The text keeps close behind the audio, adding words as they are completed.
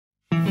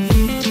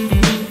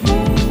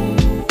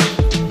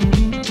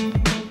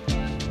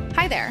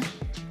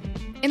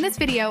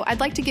video, I'd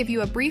like to give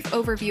you a brief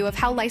overview of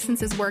how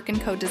licenses work in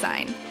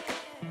CodeDesign.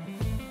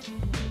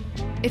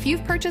 If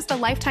you've purchased a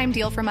lifetime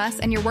deal from us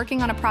and you're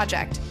working on a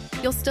project,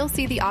 you'll still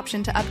see the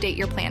option to update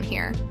your plan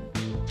here.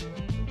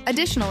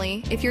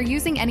 Additionally, if you're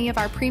using any of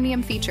our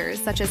premium features,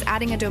 such as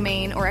adding a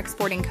domain or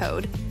exporting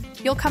code,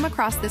 you'll come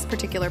across this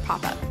particular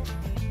pop-up.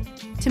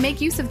 To make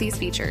use of these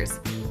features,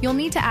 you'll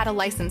need to add a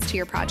license to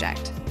your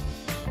project.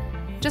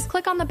 Just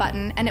click on the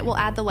button and it will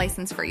add the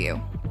license for you.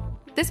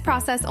 This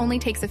process only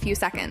takes a few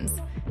seconds,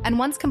 and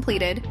once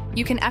completed,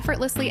 you can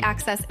effortlessly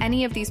access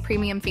any of these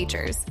premium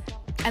features,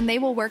 and they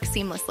will work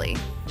seamlessly.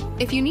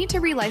 If you need to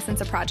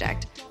relicense a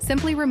project,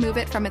 simply remove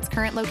it from its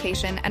current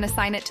location and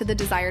assign it to the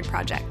desired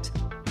project.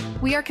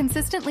 We are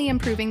consistently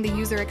improving the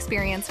user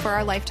experience for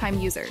our lifetime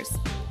users.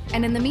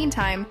 And in the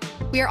meantime,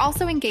 we are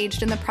also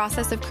engaged in the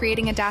process of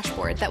creating a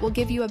dashboard that will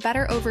give you a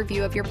better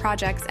overview of your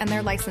projects and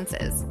their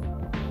licenses.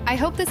 I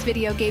hope this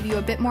video gave you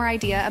a bit more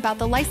idea about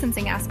the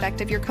licensing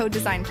aspect of your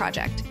CodeDesign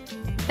project.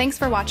 Thanks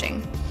for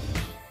watching.